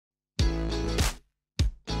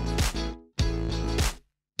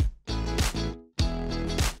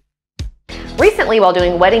Recently, while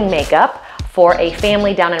doing wedding makeup for a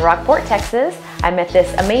family down in Rockport, Texas, I met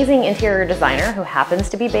this amazing interior designer who happens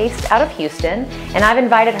to be based out of Houston, and I've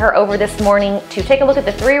invited her over this morning to take a look at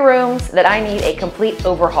the 3 rooms that I need a complete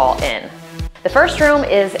overhaul in. The first room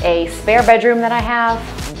is a spare bedroom that I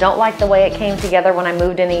have. Don't like the way it came together when I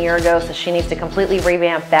moved in a year ago, so she needs to completely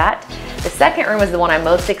revamp that. The second room is the one I'm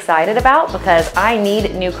most excited about because I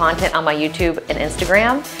need new content on my YouTube and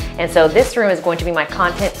Instagram. And so this room is going to be my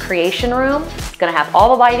content creation room. It's gonna have all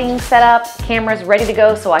the lighting set up, cameras ready to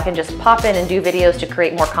go so I can just pop in and do videos to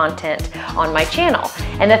create more content on my channel.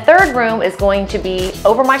 And the third room is going to be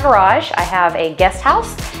over my garage. I have a guest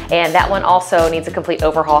house, and that one also needs a complete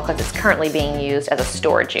overhaul because it's currently being used as a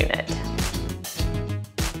storage unit.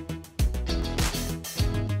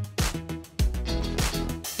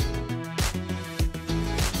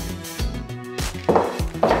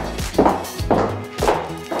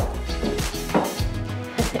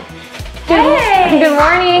 Good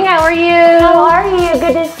morning, how are you? How are you?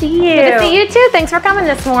 Good to see you. Good to see you too. Thanks for coming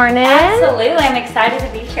this morning. Absolutely, I'm excited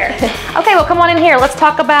to be here. Okay, well come on in here. Let's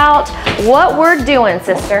talk about what we're doing,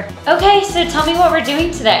 sister. Okay, so tell me what we're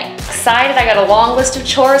doing today. Excited, I got a long list of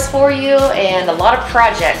chores for you and a lot of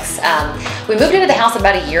projects. We moved into the house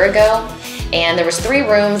about a year ago, and there was 3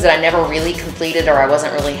 rooms that I never really completed or I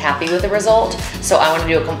wasn't really happy with the result. So I want to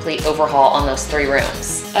do a complete overhaul on those 3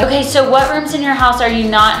 rooms. Okay, so what rooms in your house are you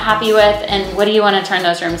not happy with, and what do you want to turn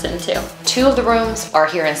those rooms into? 2 of the rooms are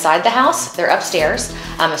here inside the house. They're upstairs.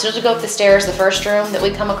 As soon as we go up the stairs, the first room that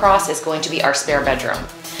we come across is going to be our spare bedroom.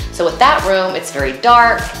 So with that room, it's very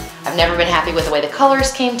dark. I've never been happy with the way the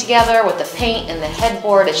colors came together, with the paint and the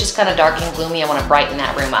headboard. It's just kind of dark and gloomy. I want to brighten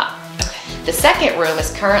that room up. The second room is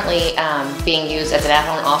currently being used as an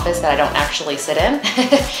at-home office that I don't actually sit in.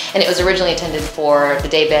 And it was originally intended for the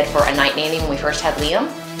day bed for a night nanny when we first had Liam.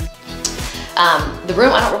 The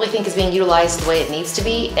room I don't really think is being utilized the way it needs to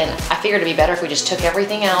be, and I figured it'd be better if we just took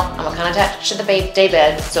everything out. I'm kind of attached to the day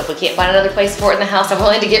bed, so if we can't find another place for it in the house, I'm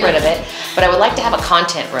willing to get rid of it. But I would like to have a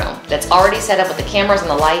content room that's already set up with the cameras and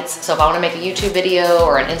the lights, so if I want to make a YouTube video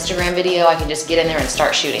or an Instagram video, I can just get in there and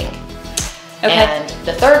start shooting. Okay. And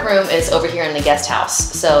the third room is over here in the guest house.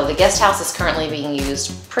 So the guest house is currently being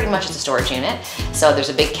used pretty much as a storage unit. So there's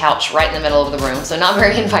a big couch right in the middle of the room, so not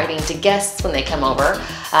very inviting to guests when they come over.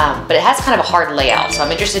 But it has kind of a hard layout, so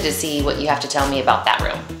I'm interested to see what you have to tell me about that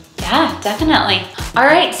room. Yeah, definitely. All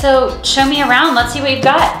right, so show me around. Let's see what you've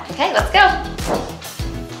got. Okay, let's go.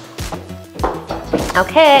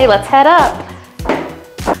 Okay, let's head up.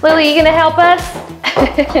 Lily, you gonna help us?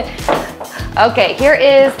 Okay, here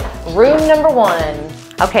is room number 1.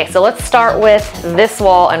 Okay, so let's start with this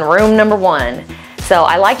wall and room number 1. So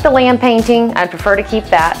I like the lamb painting. I'd prefer to keep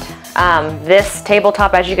that. This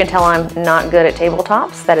tabletop, as you can tell, I'm not good at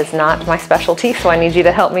tabletops. That is not my specialty, so I need you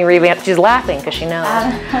to help me revamp. She's laughing because she knows.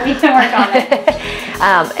 We can work on it.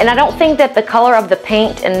 And I don't think that the color of the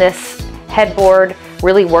paint and this headboard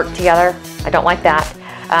really work together. I don't like that.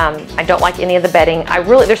 I don't like any of the bedding.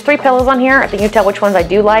 There's 3 pillows on here. I think you can tell which ones I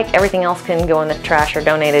do like. Everything else can go in the trash or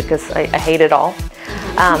donated because I hate it all.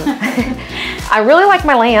 I really like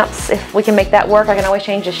my lamps. If we can make that work, I can always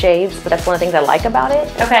change the shades, but that's one of the things I like about it,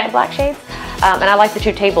 okay. The black shades. And I like the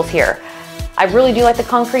 2 tables here. I really do like the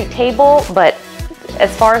concrete table, but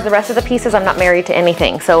as far as the rest of the pieces, I'm not married to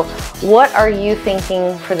anything. So what are you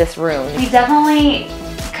thinking for this room? We definitely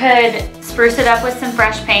could spruce it up with some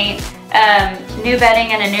fresh paint. New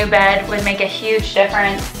bedding and a new bed would make a huge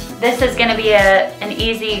difference. This is going to be an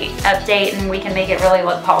easy update, and we can make it really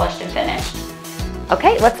look polished and finished.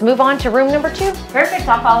 Okay, let's move on to room number 2. Perfect,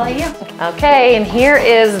 I'll follow you. Okay, and here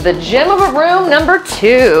is the gem of a room number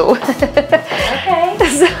 2. Okay.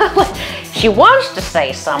 So, she wants to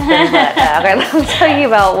say something, but okay, let me tell you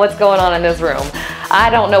about what's going on in this room. I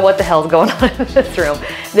don't know what the hell's going on in this room.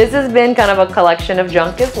 This has been kind of a collection of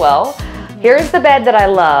junk as well. Here's the bed that I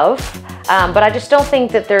love, but I just don't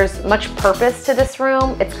think that there's much purpose to this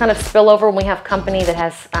room. It's kind of spillover when we have company that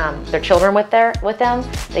has their children with them.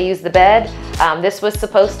 They use the bed. This was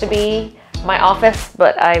supposed to be my office,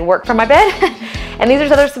 but I work from my bed. And these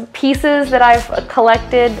are some pieces that I've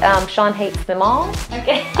collected. Sean hates them all.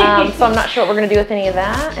 Okay. So I'm not sure what we're gonna do with any of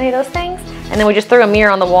those things. And then we just threw a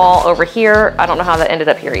mirror on the wall over here. I don't know how that ended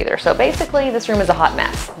up here either. So basically this room is a hot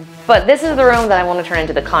mess. But this is the room that I want to turn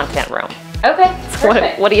into the content room. Okay, so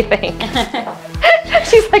what do you think?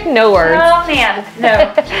 She's like, no words. Oh man,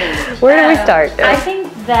 no. Where do we start? I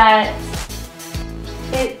think that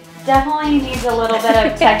it definitely needs a little bit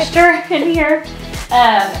of texture in here.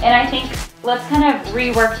 And I think let's kind of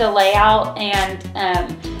rework the layout and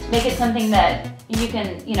make it something that you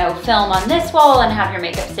can, film on this wall and have your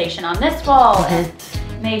makeup station on this wall, and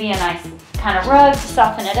maybe a nice kind of rug to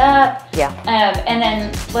soften it up. Yeah. And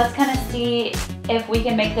then let's kind of see if we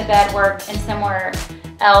can make the bed work in somewhere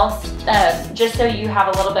else, just so you have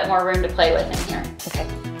a little bit more room to play with in here. Okay.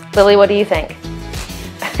 Lily, what do you think?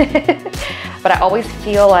 But I always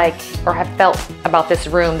feel like, or have felt about this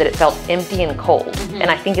room, that it felt empty and cold. And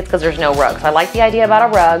I think it's because there's no rug. So I like the idea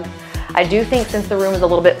about a rug. I do think since the room is a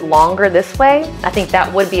little bit longer this way, I think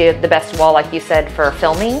that would be the best wall, like you said, for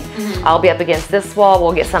filming. I'll be up against this wall.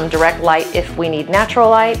 We'll get some direct light if we need natural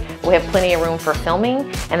light. We have plenty of room for filming.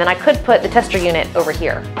 And then I could put the tester unit over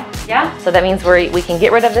here. Yeah. So that means we can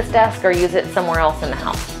get rid of this desk or use it somewhere else in the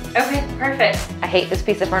house. Okay, perfect. I hate this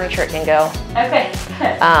piece of furniture, it can go. Okay.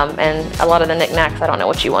 And a lot of the knickknacks, I don't know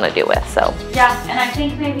what you want to do with, so. Yeah, and I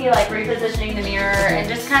think maybe like repositioning the mirror and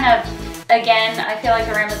just kind of, again, I feel like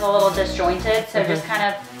the room is a little disjointed, so just kind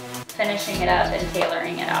of finishing it up and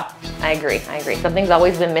tailoring it out. I agree. Something's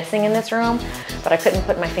always been missing in this room, but I couldn't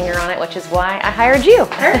put my finger on it, which is why I hired you.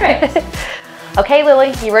 Perfect. Okay,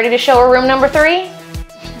 Lily, you ready to show her room number 3?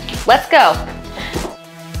 Let's go.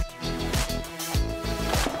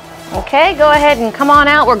 Okay, go ahead and come on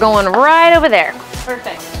out. We're going right over there.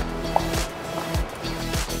 Perfect.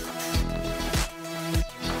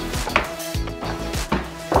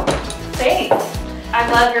 Thanks. I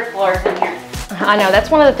love your floors in here. I know, that's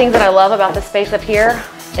one of the things that I love about the space up here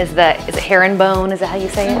is it herringbone? Is that how you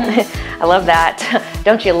say it? I love that.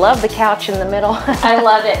 Don't you love the couch in the middle? I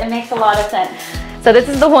love it. It makes a lot of sense. So this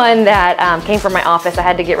is the one that came from my office. I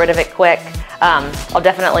had to get rid of it quick. I'll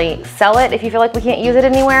definitely sell it if you feel like we can't use it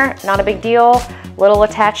anywhere. Not a big deal. Little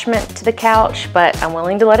attachment to the couch, but I'm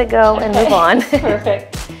willing to let it go and move on.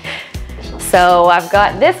 Perfect. So I've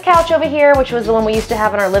got this couch over here, which was the one we used to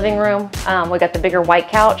have in our living room. We got the bigger white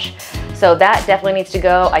couch. So that definitely needs to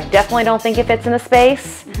go. I definitely don't think it fits in the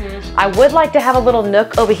space. I would like to have a little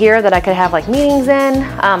nook over here that I could have like meetings in,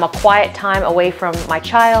 a quiet time away from my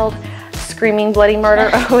child, screaming bloody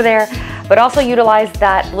murder over there, but also utilize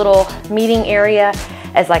that little meeting area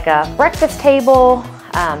as like a breakfast table,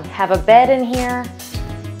 have a bed in here,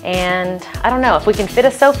 and I don't know if we can fit a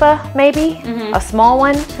sofa, maybe a small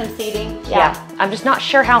one. Some seating. Yeah, I'm just not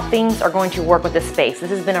sure how things are going to work with this space. This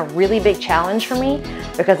has been a really big challenge for me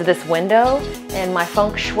because of this window and my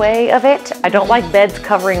feng shui of it. I don't like beds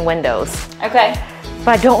covering windows. Okay.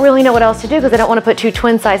 But I don't really know what else to do because I don't want to put 2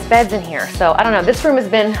 twin-size beds in here. So I don't know, this room has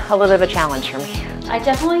been a little bit of a challenge for me. I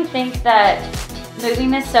definitely think that moving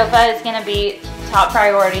this sofa is going to be top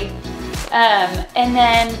priority. And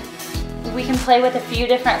then we can play with a few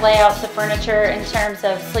different layouts of furniture in terms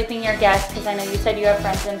of sleeping your guests, because I know you said you have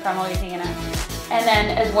friends in from Louisiana. And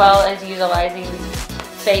then as well as utilizing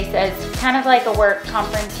space as kind of like a work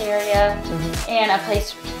conference area and a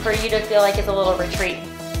place for you to feel like it's a little retreat.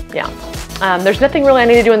 Yeah. There's nothing really I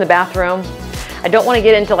need to do in the bathroom. I don't want to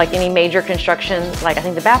get into like any major construction. Like I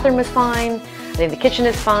think the bathroom is fine. I think the kitchen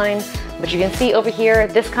is fine. But you can see over here,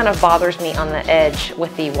 this kind of bothers me on the edge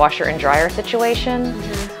with the washer and dryer situation.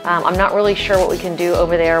 I'm not really sure what we can do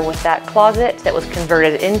over there with that closet that was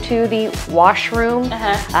converted into the washroom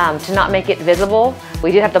to not make it visible.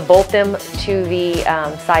 We did have to bolt them to the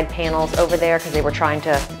side panels over there because they were trying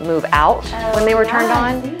to move out when they were turned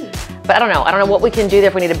on. But I don't know what we can do there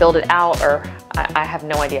if we need to build it out, or I have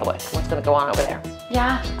no idea what's gonna go on over there.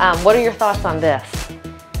 Yeah. What are your thoughts on this?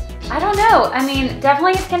 I don't know. I mean,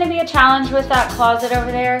 definitely it's gonna be a challenge with that closet over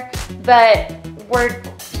there, but we're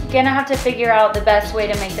gonna have to figure out the best way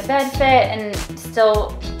to make the bed fit and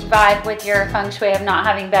still vibe with your feng shui of not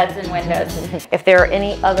having beds and windows. If there are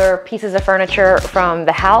any other pieces of furniture from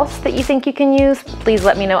the house that you think you can use, please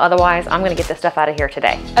let me know. Otherwise, I'm gonna get this stuff out of here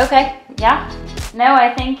today. Okay, yeah. No,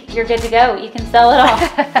 I think you're good to go. You can sell it all.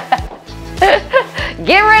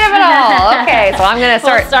 Get rid of it all. Okay, so I'm gonna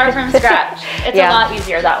start. We'll start from scratch. It's a lot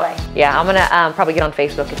easier that way. Yeah, I'm gonna probably get on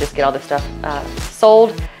Facebook and just get all this stuff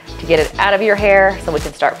sold to get it out of your hair so we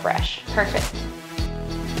can start fresh. Perfect.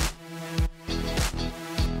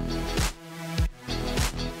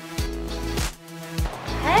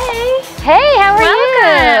 Hey, how are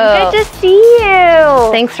you? Good to see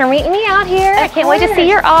you. Thanks for meeting me out here. I can't wait to see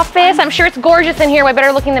your office. I'm sure it's gorgeous in here, way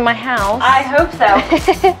better looking than my house. I hope so.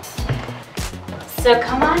 So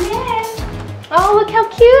come on in. Oh, look how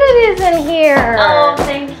cute it is in here. Oh,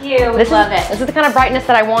 thank you. We love it. This is the kind of brightness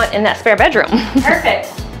that I want in that spare bedroom.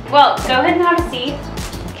 Perfect. Well, go ahead and have a seat.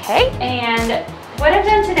 Okay. And what I've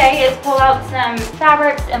done today is pull out some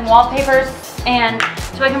fabrics and wallpapers, and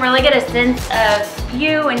so I can really get a sense of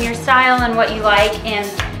you and your style and what you like, and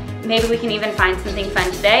maybe we can even find something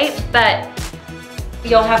fun today, but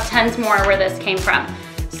you'll have tons more where this came from.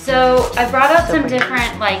 So I brought out some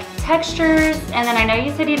different like textures, and then I know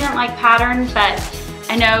you said you didn't like patterns, but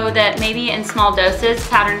I know that maybe in small doses,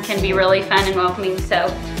 pattern can be really fun and welcoming.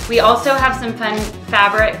 So we also have some fun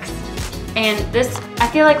fabrics, and this I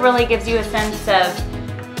feel like really gives you a sense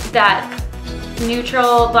of that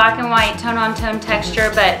neutral black and white tone on tone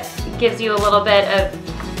texture, but gives you a little bit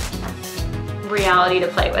of reality to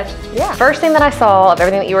play with. Yeah. First thing that I saw of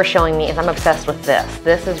everything that you were showing me is I'm obsessed with this.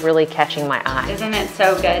 This is really catching my eye. Isn't it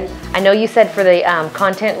so good? I know you said for the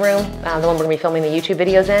content room, the one we're gonna be filming the YouTube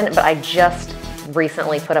videos in, but I just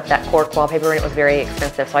recently put up that cork wallpaper and it was very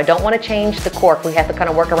expensive. So I don't want to change the cork. We have to kind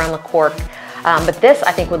of work around the cork. But this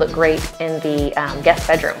I think would look great in the guest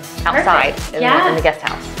bedroom outside in the guest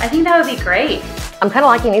house. I think that would be great. I'm kind of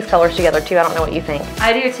liking these colors together too. I don't know what you think.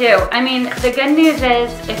 I do too. I mean, the good news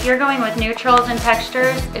is if you're going with neutrals and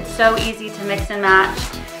textures, it's so easy to mix and match.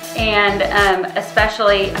 And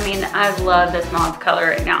especially, I mean, I love this mauve color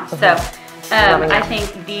right now. So I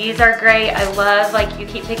think these are great. I love, like, you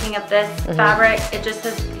keep picking up this fabric. It just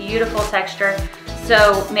has beautiful texture.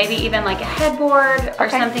 So maybe even like a headboard or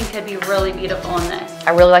something could be really beautiful in this.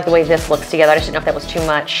 I really like the way this looks together. I just didn't know if that was too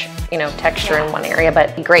much, you know, texture in one area,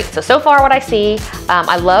 but great. So far what I see,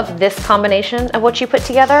 I love this combination of what you put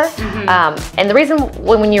together. And the reason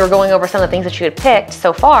when you were going over some of the things that you had picked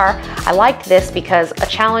so far, I liked this because a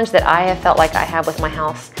challenge that I have felt like I have with my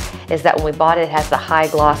house is that when we bought it, it has the high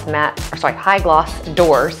gloss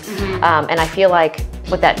doors. And I feel like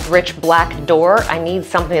with that rich black door, I need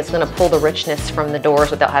something that's gonna pull the richness from the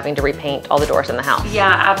doors without having to repaint all the doors in the house. Yeah,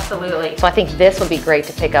 absolutely. So I think this would be great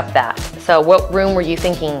to pick up that. So what room were you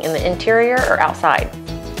thinking, in the interior or outside?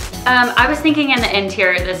 I was thinking in the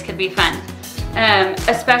interior this could be fun.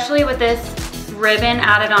 Especially with this ribbon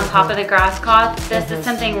added on top of the grass cloth. This is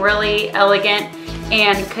something really elegant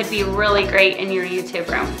and could be really great in your YouTube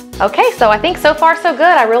room. Okay, so I think so far so good.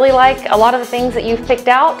 I really like a lot of the things that you've picked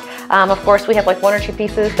out. Of course, we have like one or two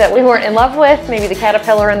pieces that we weren't in love with, maybe the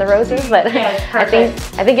caterpillar and the roses, but I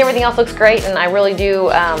think everything else looks great, and I really do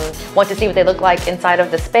want to see what they look like inside of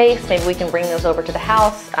the space. Maybe we can bring those over to the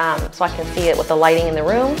house so I can see it with the lighting in the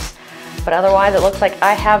rooms. But otherwise, it looks like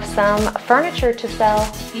I have some furniture to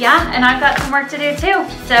sell. Yeah, and I've got some work to do too,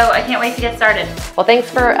 so I can't wait to get started. Well,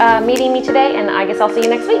 thanks for meeting me today, and I guess I'll see you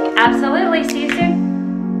next week. Absolutely, see you soon.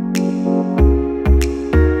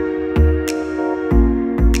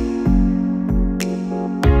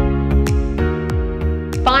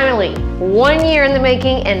 Finally, 1 year in the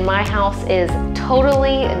making, and my house is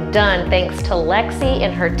totally done thanks to Lexi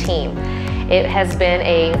and her team. It has been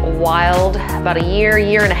a wild, about a year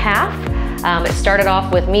and a half. It started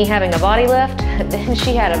off with me having a body lift, then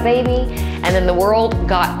she had a baby, and then the world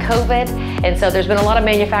got COVID. And so there's been a lot of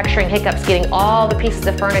manufacturing hiccups getting all the pieces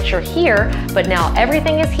of furniture here, but now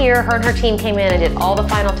everything is here. Her and her team came in and did all the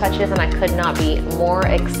final touches, and I could not be more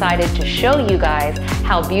excited to show you guys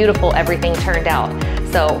how beautiful everything turned out.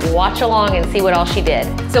 So watch along and see what all she did.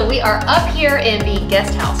 So we are up here in the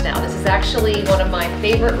guest house now. This is actually one of my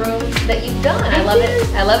favorite rooms that you've done. I love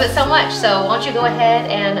it. I love it so much. So why don't you go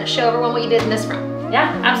ahead and show everyone what you did in this room?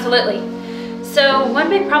 Yeah, absolutely. So one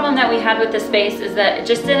big problem that we had with this space is that it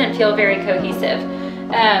just didn't feel very cohesive.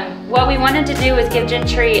 What we wanted to do was give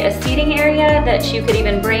Gentry a seating area that you could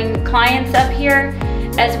even bring clients up here,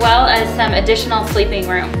 as well as some additional sleeping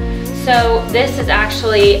room. So this is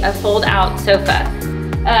actually a fold-out sofa.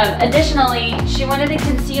 Additionally, she wanted to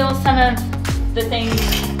conceal some of the things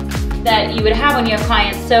that you would have when you have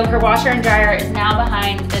clients. So her washer and dryer is now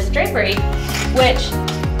behind this drapery, which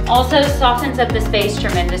also softens up the space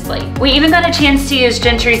tremendously. We even got a chance to use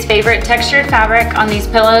Gentry's favorite textured fabric on these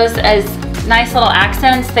pillows as nice little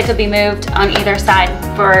accents that could be moved on either side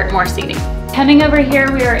for more seating. Coming over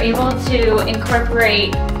here, we were able to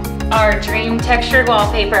incorporate our dream textured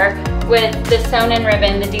wallpaper with the sewn-in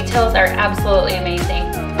ribbon. The details are absolutely amazing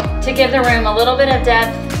to give the room a little bit of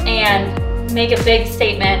depth and make a big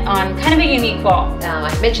statement on kind of a unique wall.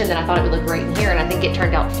 I mentioned that I thought it would look great in here, and I think it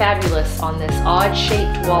turned out fabulous on this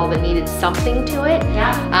odd-shaped wall that needed something to it.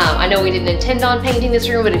 Yeah. I know we didn't intend on painting this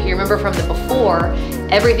room, but if you remember from the before,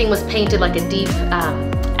 everything was painted like a deep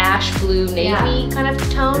ash blue navy kind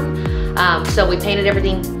of tone. So we painted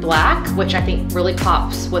everything black, which I think really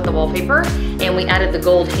pops with the wallpaper, and we added the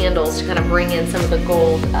gold handles to kind of bring in some of the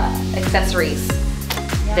gold accessories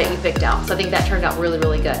that you picked out. So I think that turned out really,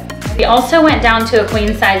 really good. We also went down to a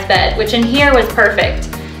queen size bed, which in here was perfect.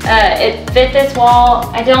 It fit this wall.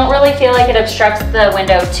 I don't really feel like it obstructs the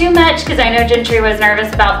window too much because I know Gentry was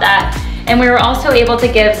nervous about that. And we were also able to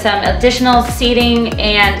give some additional seating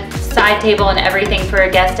and side table and everything for a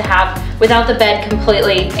guest to have without the bed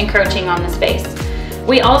completely encroaching on the space.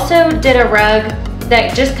 We also did a rug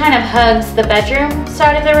that just kind of hugs the bedroom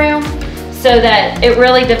side of the room. so that it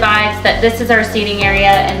really divides that this is our seating area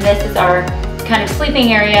and this is our kind of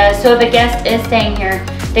sleeping area. So if a guest is staying here,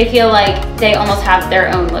 they feel like they almost have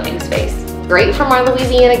their own living space. Great for my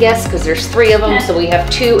Louisiana guests because there's 3 of them, so we have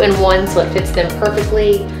 2 in 1, so it fits them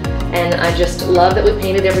perfectly. And I just love that we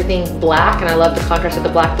painted everything black, and I love the contrast of the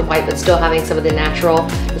black to white, but still having some of the natural.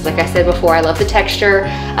 Because like I said before, I love the texture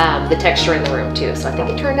in the room too. So I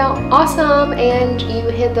think it turned out awesome, and you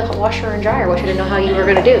hid the washer and dryer, which I didn't know how you were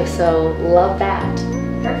gonna do. So love that.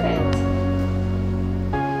 Perfect.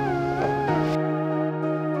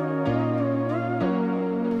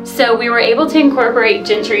 So we were able to incorporate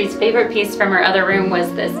Gentry's favorite piece from her other room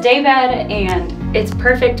was this day bed, and it's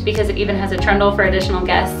perfect because it even has a trundle for additional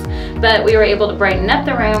guests. But we were able to brighten up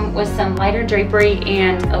the room with some lighter drapery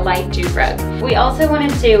and a light jute rug. We also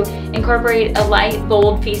wanted to incorporate a light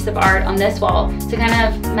bold piece of art on this wall to kind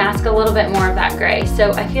of mask a little bit more of that gray.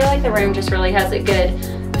 So I feel like the room just really has a good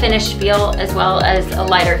finished feel as well as a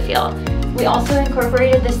lighter feel. We also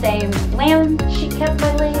incorporated the same lamb, she kept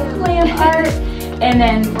my lamb art, and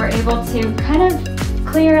then we're able to kind of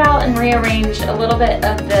clear out and rearrange a little bit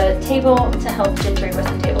of the table to help Gentry with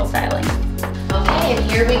some table styling. Okay,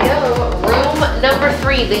 and here we go. Room number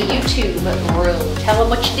 3, the YouTube room. Tell them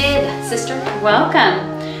what you did, sister.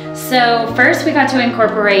 Welcome. So first we got to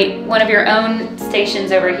incorporate one of your own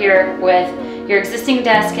stations over here with your existing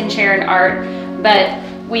desk and chair and art, but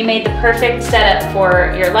we made the perfect setup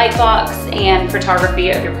for your light box and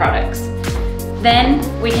photography of your products. Then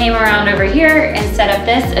we came around over here and set up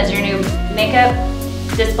this as your new makeup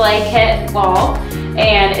display kit wall,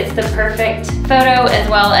 and it's the perfect photo as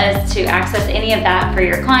well as to access any of that for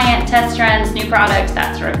your client, test runs, new products,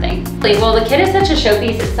 that sort of thing. Well, the kit is such a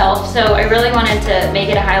showpiece itself, so I really wanted to make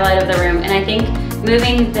it a highlight of the room, and I think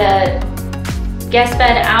moving the guest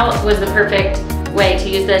bed out was the perfect way to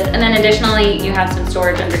use this. And then additionally, you have some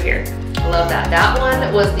storage under here. I love that. That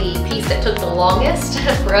one was the piece that took the longest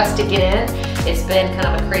for us to get in. It's been kind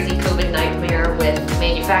of a crazy COVID nightmare with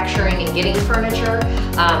manufacturing and getting furniture,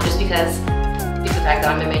 just because due to the fact that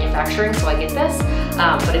I'm in manufacturing, so I get this.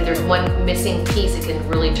 But if there's one missing piece, it can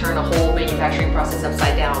really turn a whole manufacturing process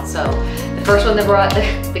upside down. So the first one that brought,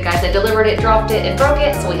 the guys that delivered it dropped it and broke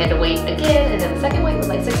it, so we had to wait again, and then the second wait was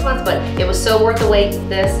like 6 months, but it was so worth the wait.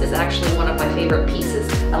 This is actually one of my favorite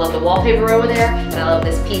pieces. I love the wallpaper over there, and I love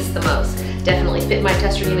this piece the most. Definitely fit my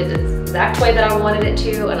tester unit the exact way that I wanted it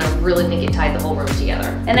to, and I really think it tied the whole room together.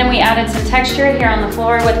 And then we added some texture here on the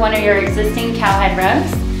floor with one of your existing cowhide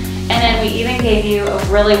rugs. And then we even gave you a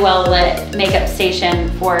really well lit makeup station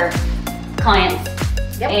for clients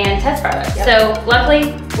and test products. So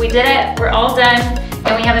luckily we did it, we're all done,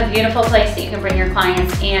 and we have a beautiful place that you can bring your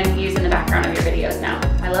clients and use in the background of your videos now.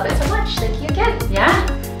 I love it so much, thank you again.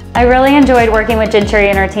 Yeah. I really enjoyed working with Gentry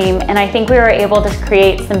and her team, and I think we were able to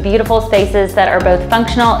create some beautiful spaces that are both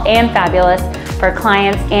functional and fabulous for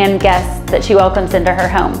clients and guests that she welcomes into her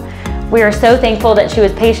home. We are so thankful that she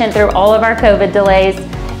was patient through all of our COVID delays,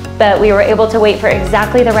 but we were able to wait for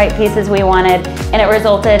exactly the right pieces we wanted, and it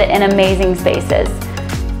resulted in amazing spaces.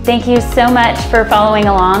 Thank you so much for following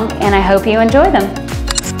along, and I hope you enjoy them.